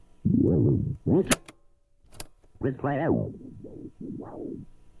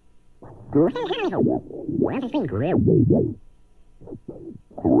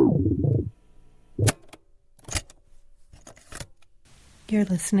You're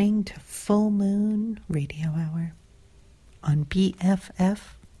listening to Full Moon Radio Hour on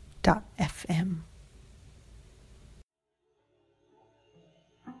BFF.FM.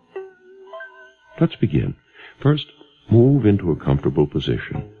 Let's begin. First, move into a comfortable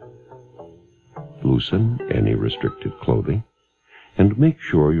position. Loosen any restrictive clothing, and make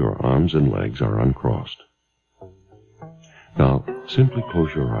sure your arms and legs are uncrossed. Now, simply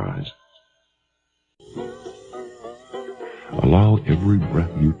close your eyes. Allow every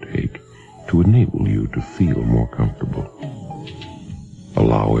breath you take to enable you to feel more comfortable.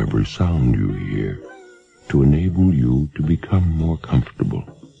 Allow every sound you hear to enable you to become more comfortable.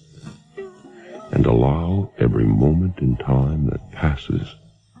 And allow every moment in time that passes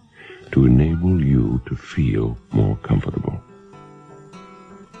to enable you to feel more comfortable.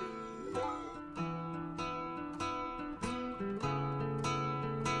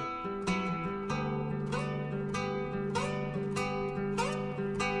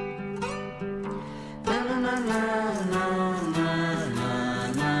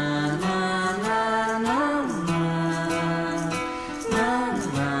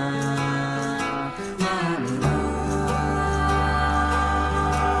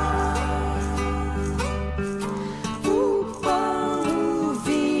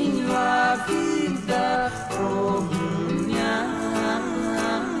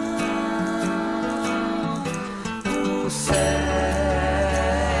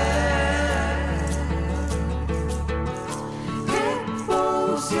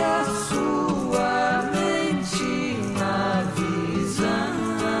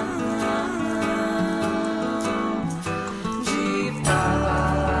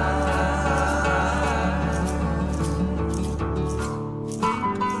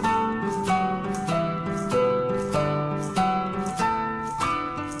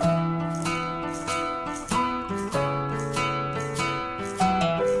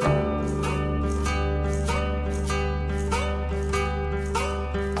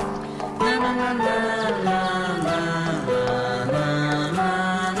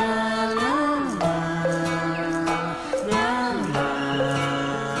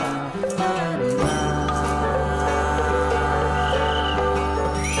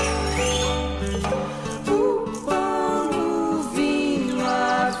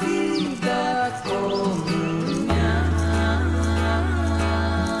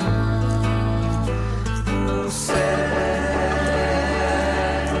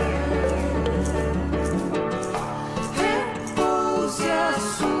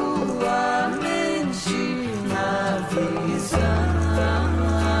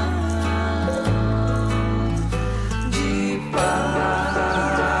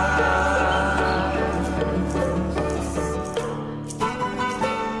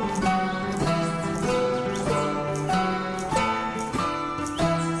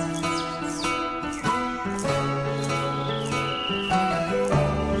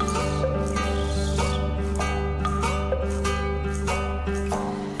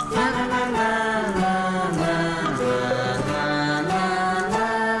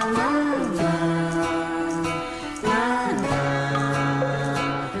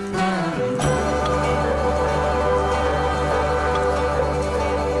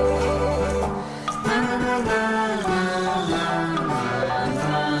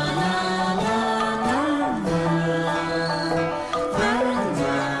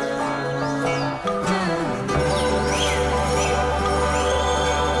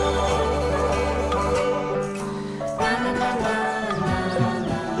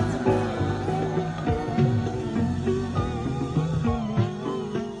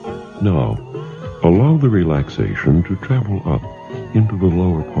 Now, allow the relaxation to travel up into the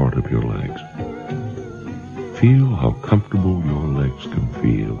lower part of your legs. Feel how comfortable your legs can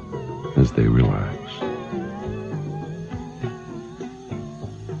feel as they relax.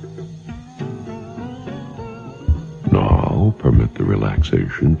 Now, permit the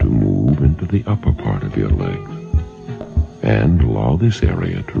relaxation to move into the upper part of your legs and allow this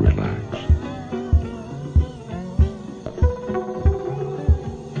area to relax.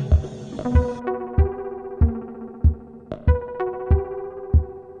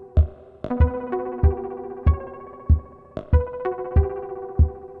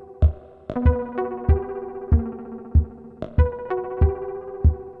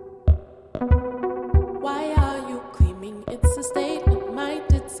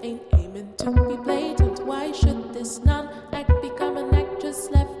 Why should this non-act become an act?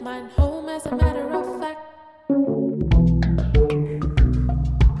 Just left mine home as a matter of fact.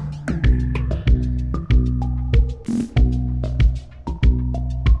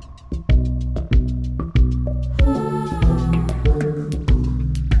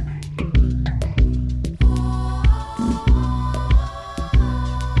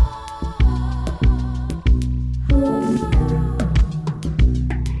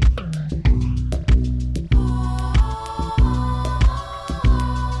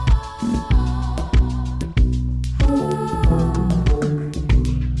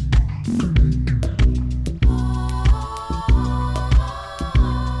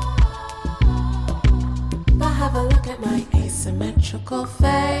 Asymmetrical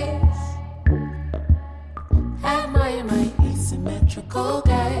face, admire my asymmetrical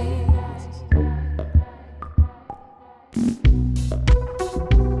gaze.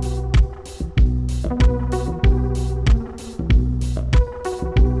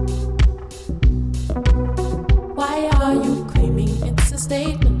 Why are you claiming it's a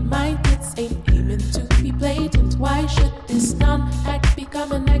statement? My hits ain't aiming to be blatant. Why should this non-act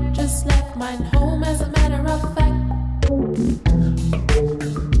become an act? Just left mine home as a matter of fact.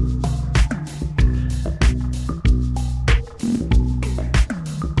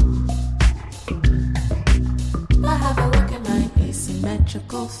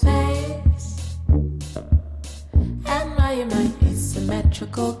 Asymmetrical face, admire my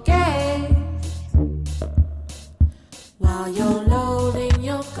asymmetrical gaze. While you're loading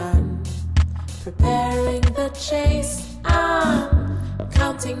your gun, preparing the chase, I'm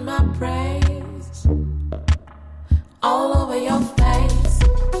counting my praise all over your face.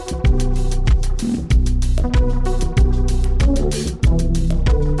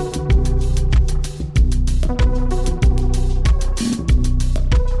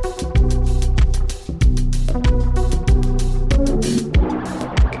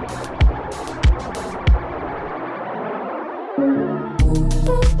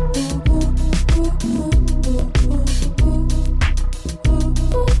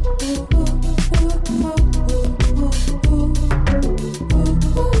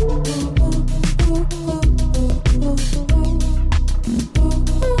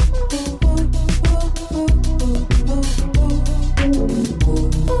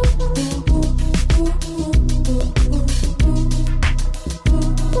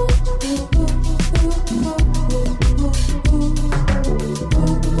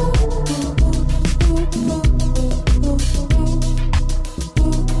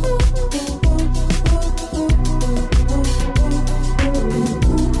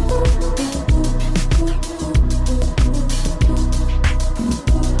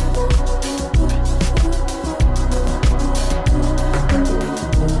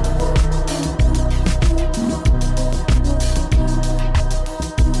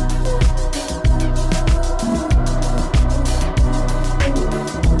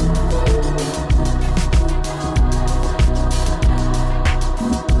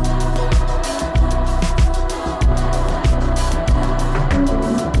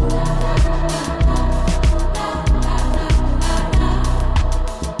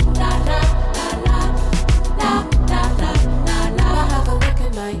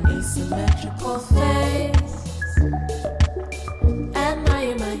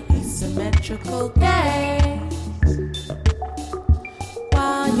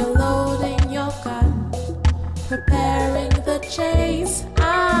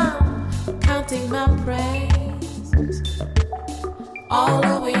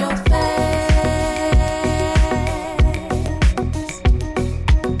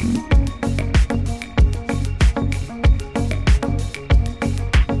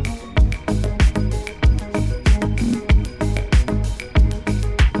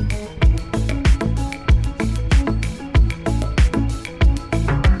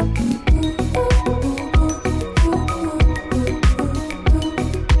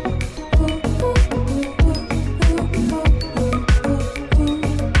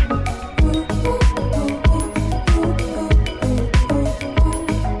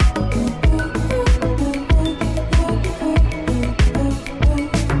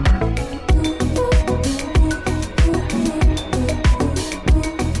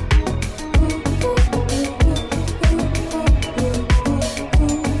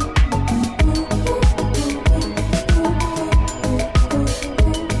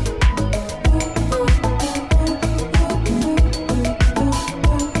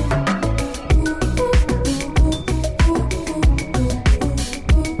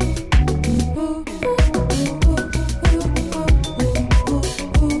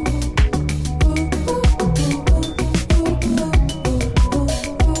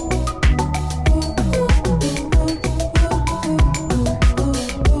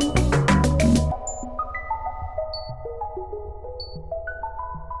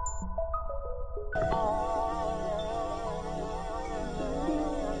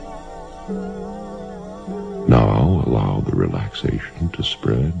 Now allow the relaxation to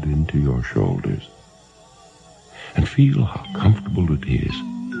spread into your shoulders, and feel how comfortable it is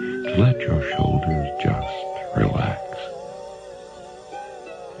to let your shoulders just relax.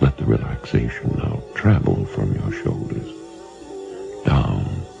 Let the relaxation now travel from your shoulders, down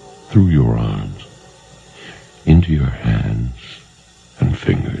through your arms, into your hands and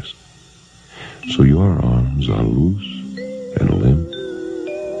fingers, so your arms are loose and limp,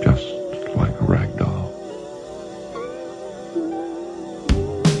 just like a rag doll.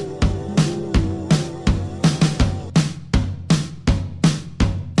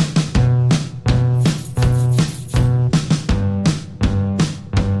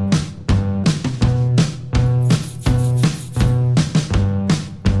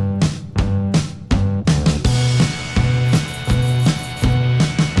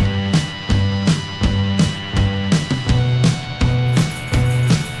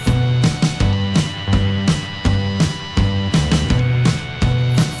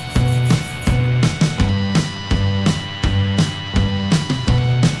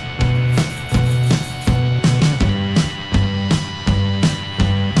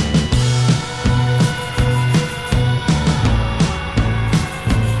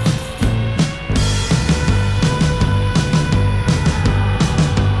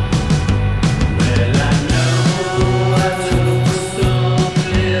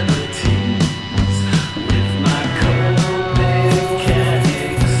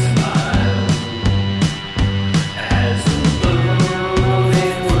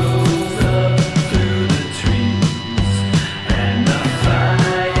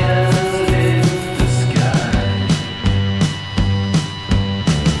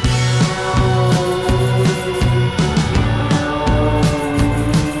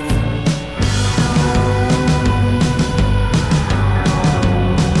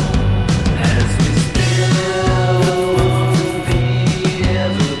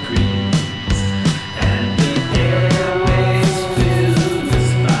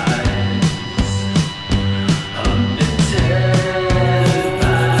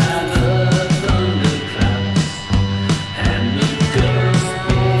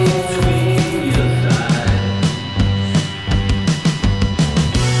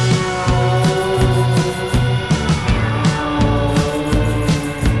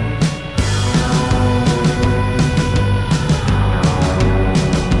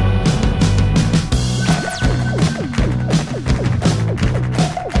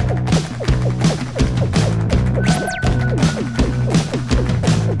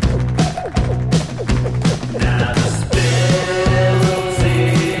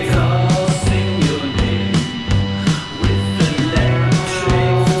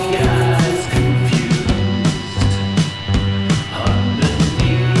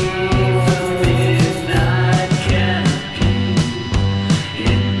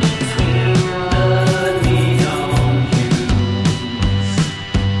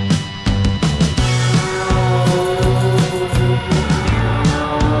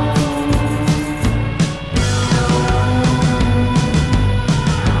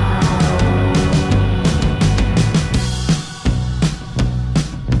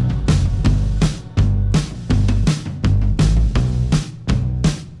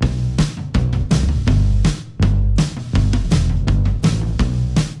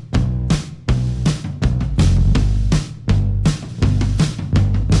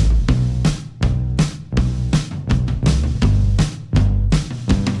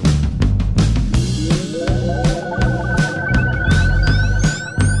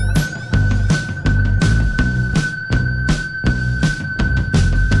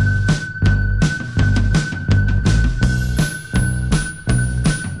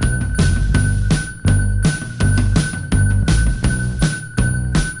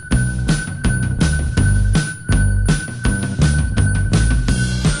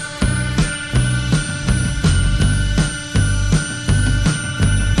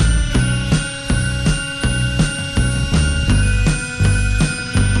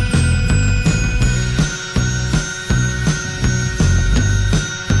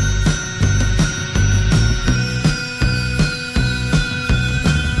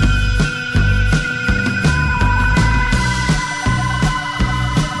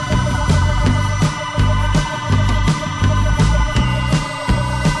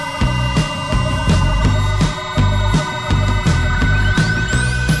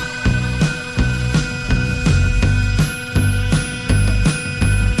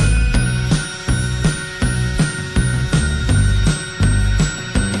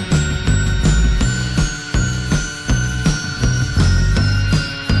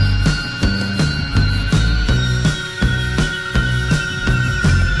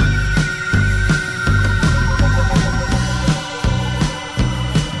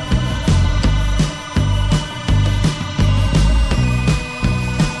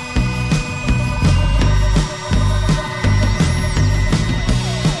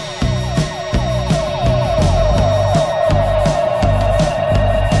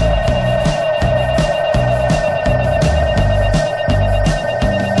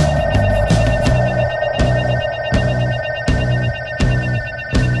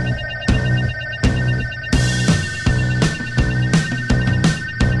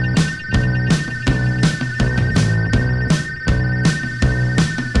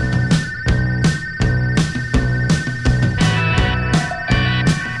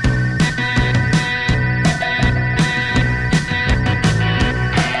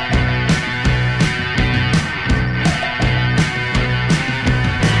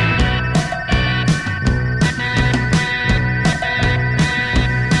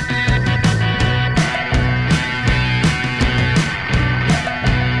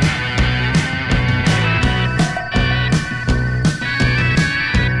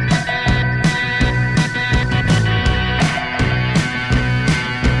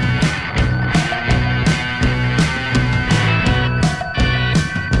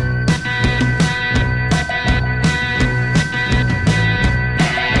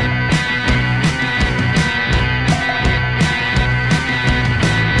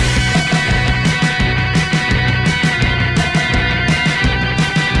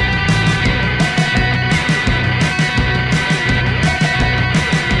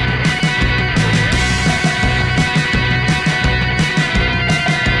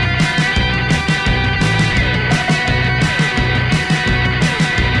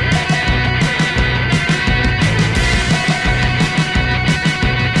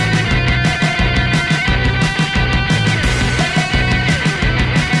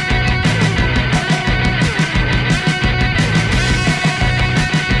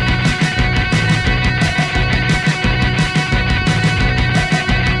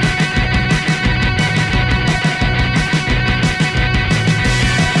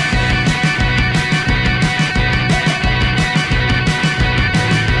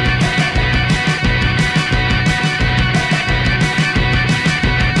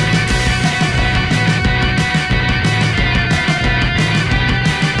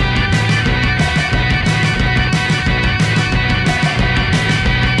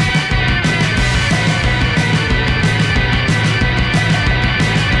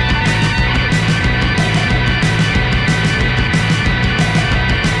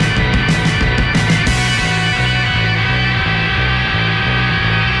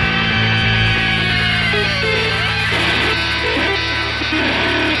 Now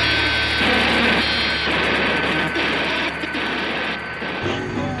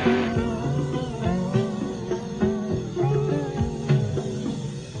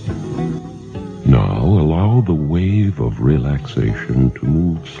allow the wave of relaxation to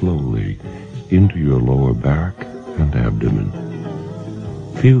move slowly into your lower back and abdomen.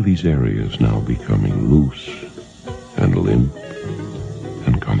 Feel these areas now becoming loose and limp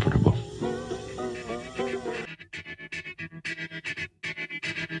and comfortable.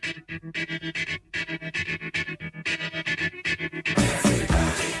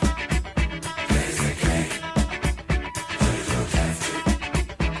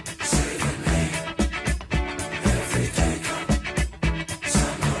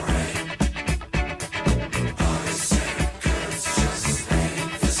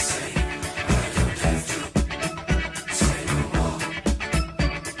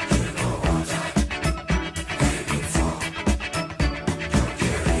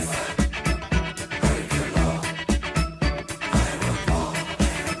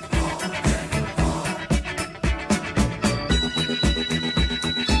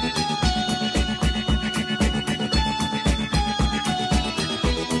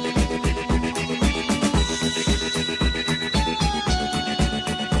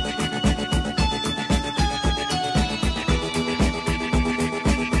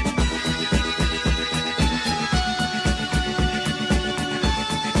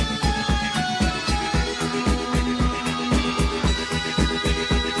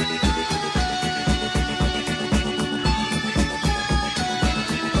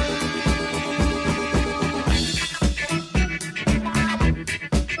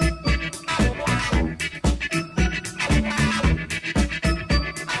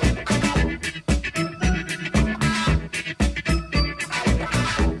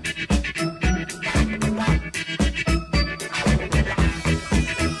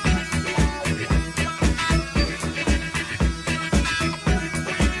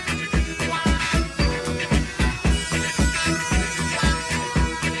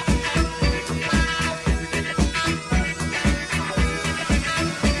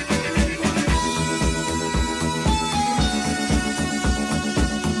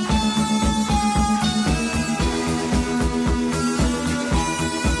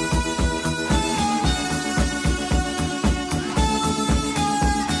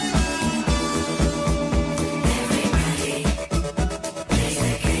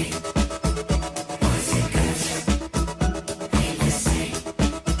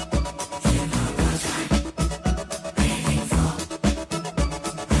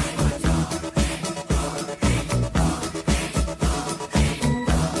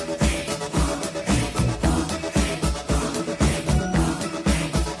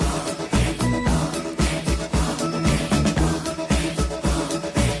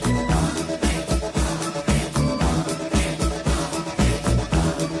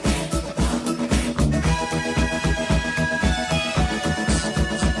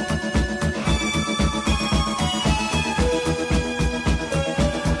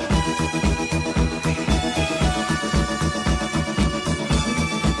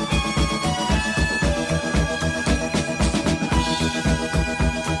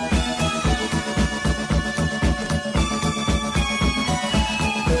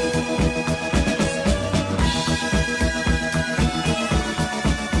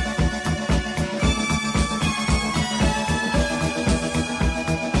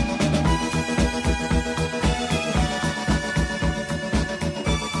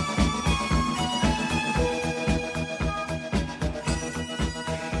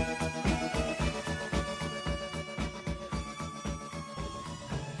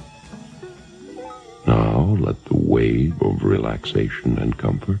 Now let the wave of relaxation and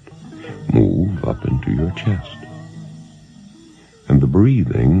comfort move up into your chest. And the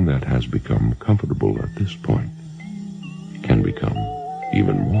breathing that has become comfortable at this point can become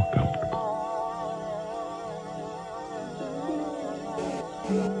even more comfortable.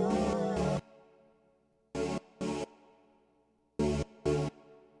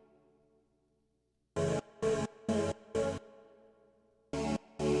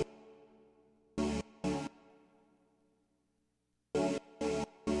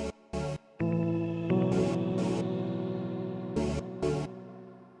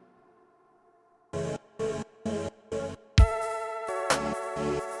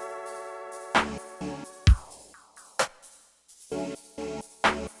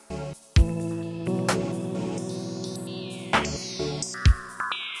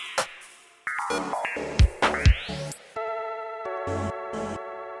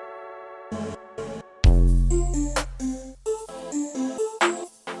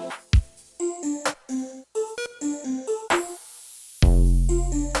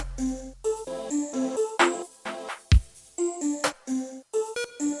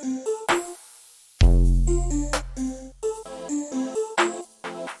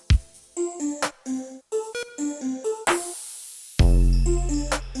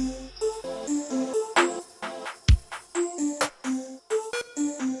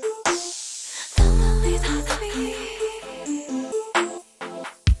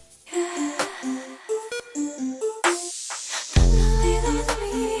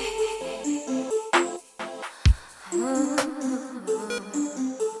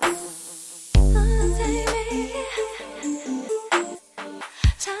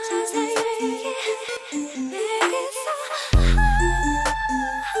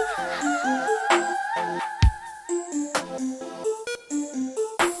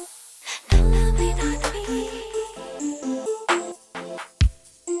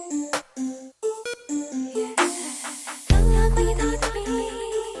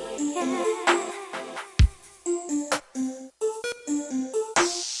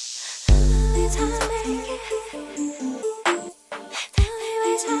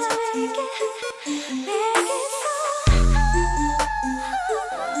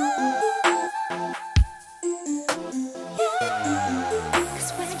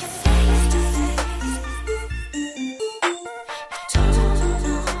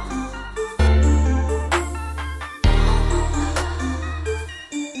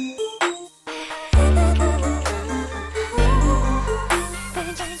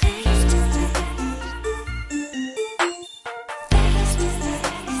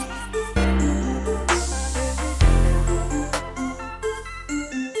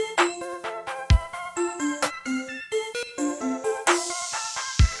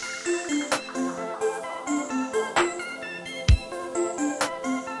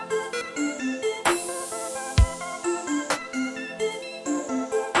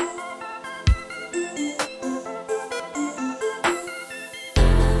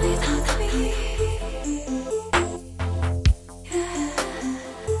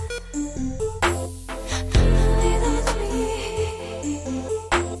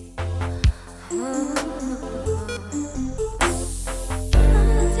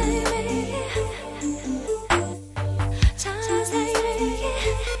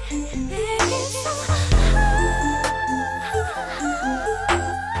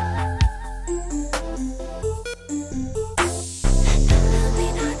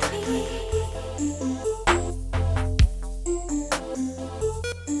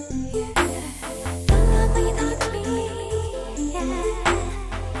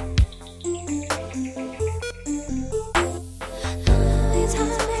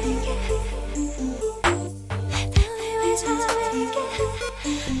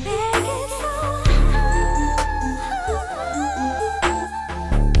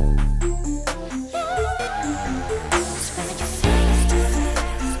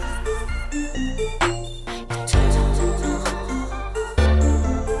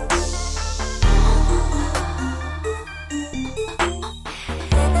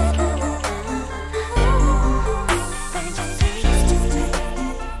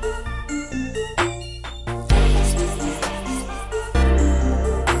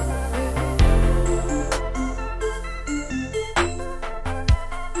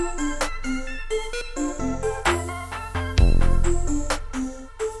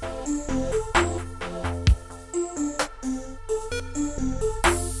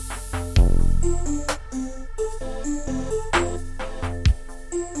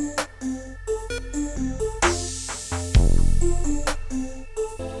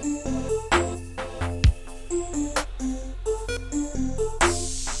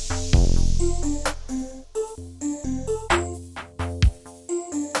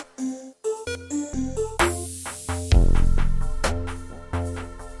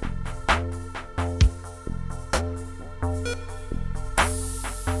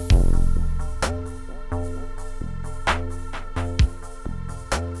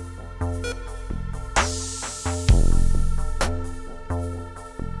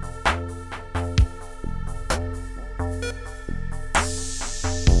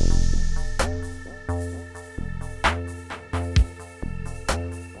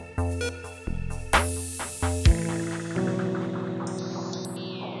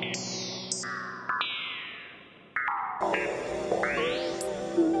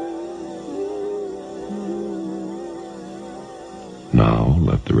 Now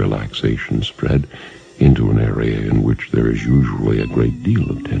let the relaxation spread into an area in which there is usually a great deal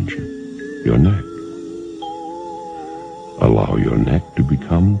of tension, your neck. Allow your neck to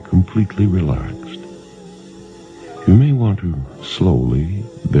become completely relaxed. You may want to slowly,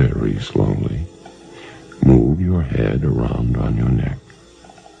 very slowly, move your head around on your neck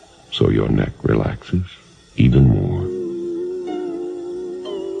so your neck relaxes even more.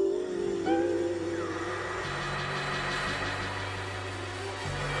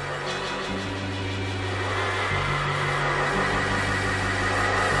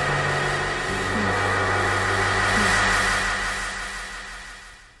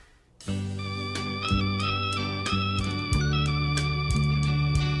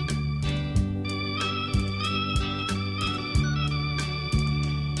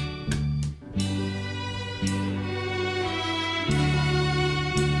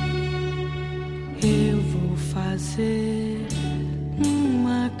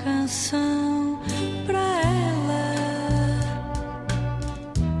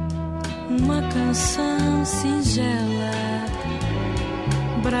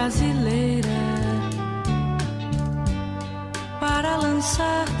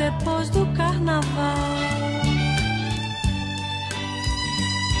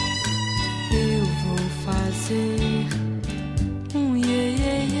 Eu vou fazer um iê,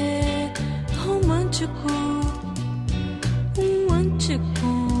 iê, iê. romântico, um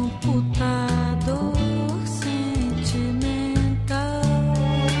anticomputador sentimental.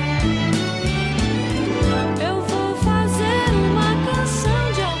 Eu vou fazer uma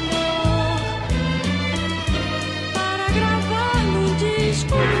canção de amor para gravar num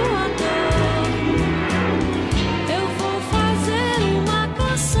disco voador. Eu vou fazer uma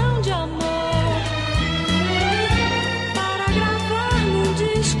canção de amor para gravar num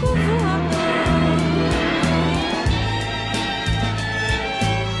disco voador.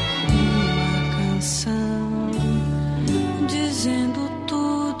 Dizendo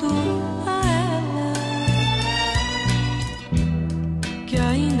tudo a ela, que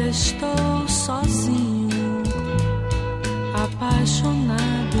ainda estou sozinho,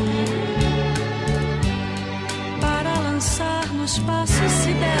 apaixonado, para lançar no espaço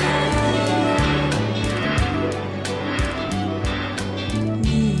sideral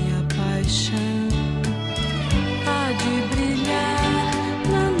minha paixão há de brilhar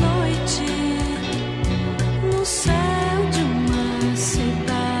na noite, no céu de uma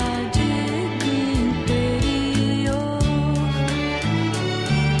cidade do interior,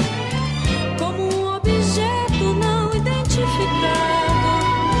 como um objeto não identificado,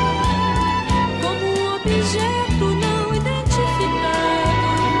 como um objeto não identificado,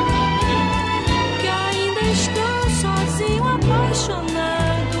 que ainda estou sozinho,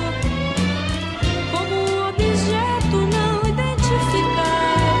 apaixonado, como um objeto não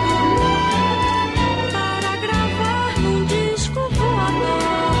identificado, para gravar num disco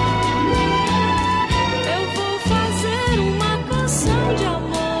voador. Eu vou fazer uma canção de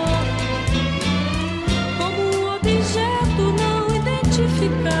amor, como um objeto não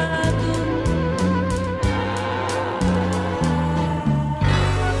identificado.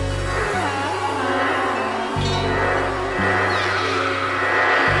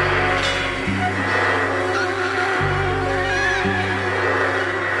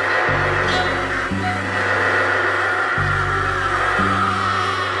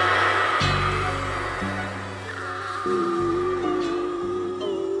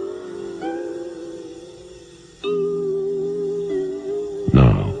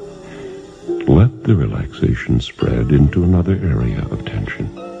 Now, let the relaxation spread into another area of tension,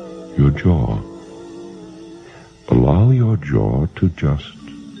 your jaw. Allow your jaw to just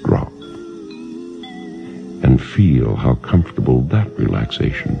drop and feel how comfortable that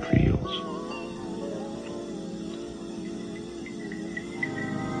relaxation feels.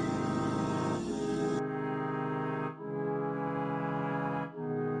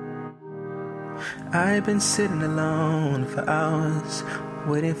 I've been sitting alone for hours,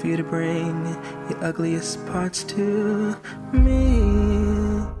 waiting for you to bring your ugliest parts to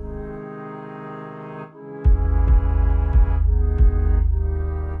me.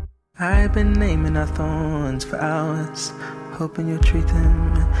 I've been naming our thorns for hours, hoping you'll treat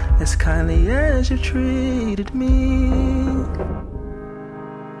them as kindly as you treated me.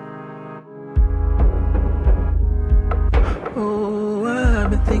 Oh, I've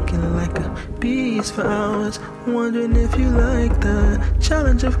been thinking like a beast for hours, wondering if you like the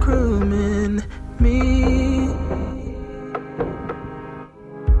challenge of grooming me.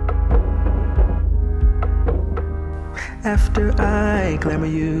 After I glamour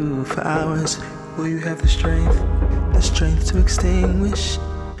you for hours, will you have the strength to extinguish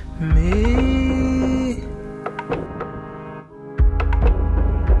me?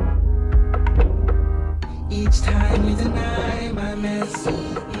 Each time you deny my message,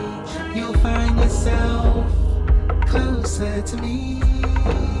 you'll find yourself closer to me,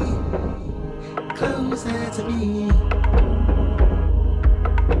 closer to me.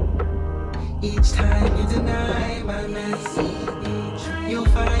 Each time you deny my message, you'll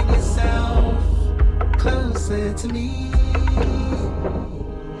find yourself closer to me,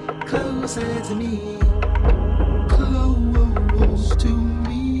 closer to me, close to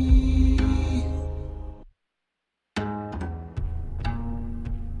me.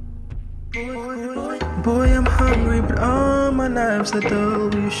 Boy, I'm hungry, but all my knives are dull.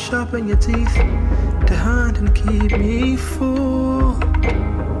 Will you sharpen your teeth to hunt and keep me full?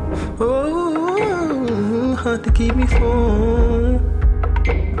 Oh, hard to keep me full.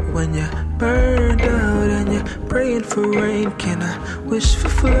 When you're burned out and you're praying for rain, can I wish for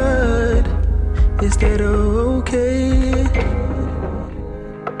flood? Is that okay?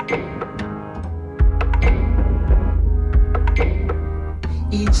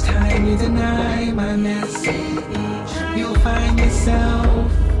 Each time you deny my message, you'll find yourself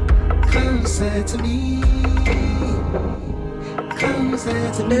closer to me,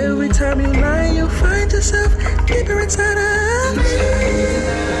 closer to me. Every time you lie, you'll find yourself deeper inside of me. Each time you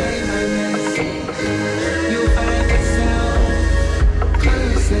deny my message,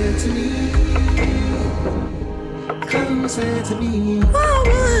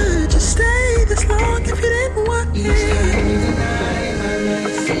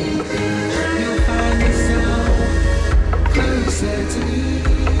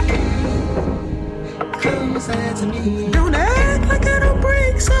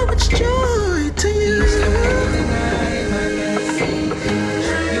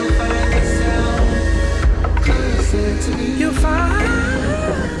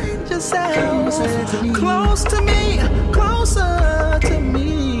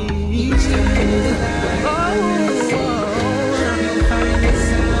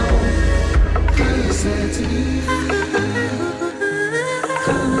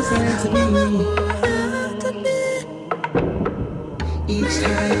 Each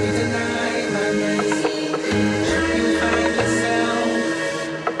time you deny my nights, you find yourself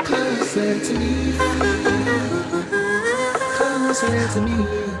closer to me, closer to me,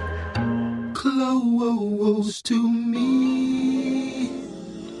 close to me.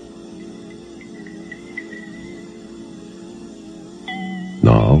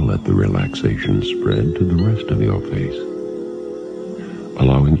 Now let the relaxation spread to the rest of your face,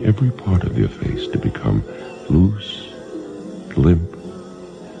 allowing every part of your face to become loose, limp,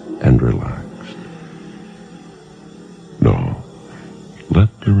 and relaxed. Now,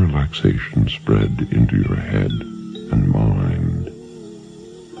 let the relaxation spread into your head and mind,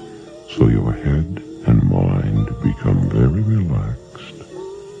 so your head and mind become very relaxed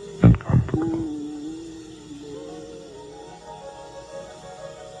and comfortable.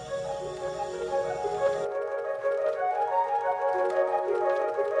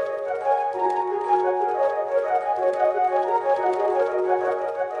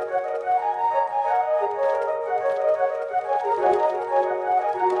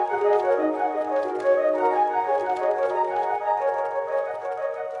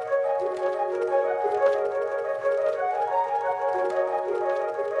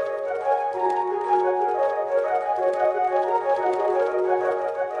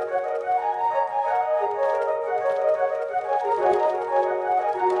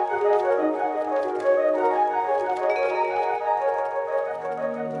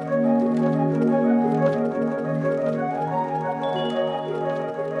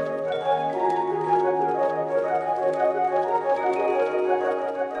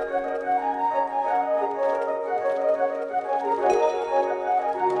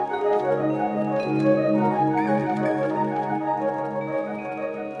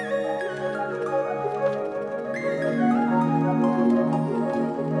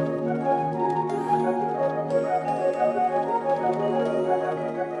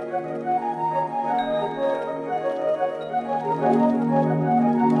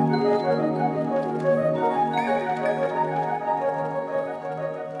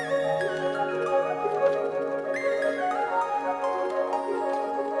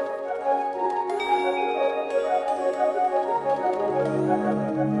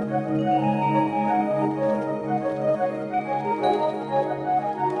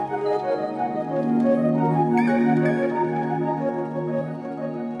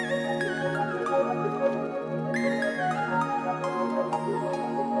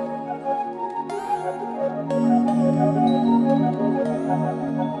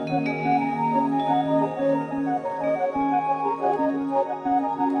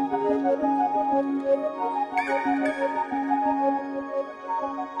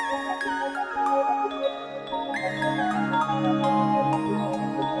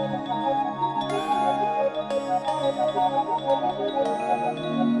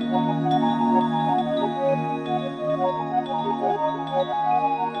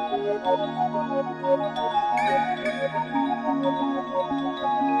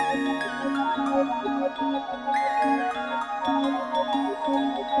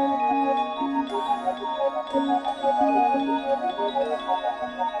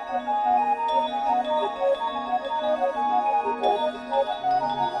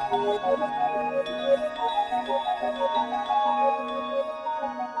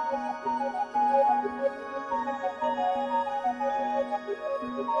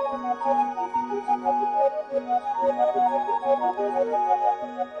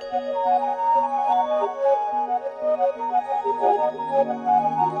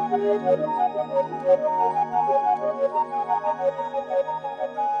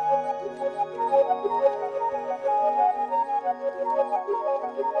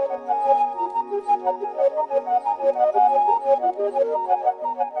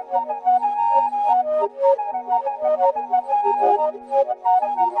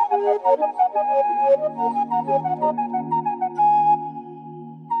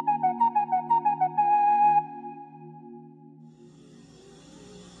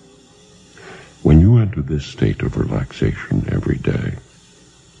 When you enter this state of relaxation every day,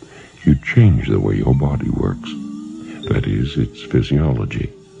 you change the way your body works, that is, its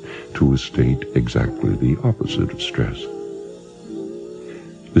physiology, to a state exactly the opposite of stress.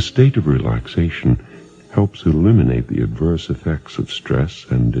 The state of relaxation helps eliminate the adverse effects of stress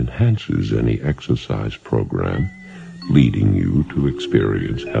and enhances any exercise program, leading you to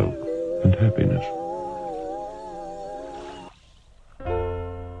experience health and happiness.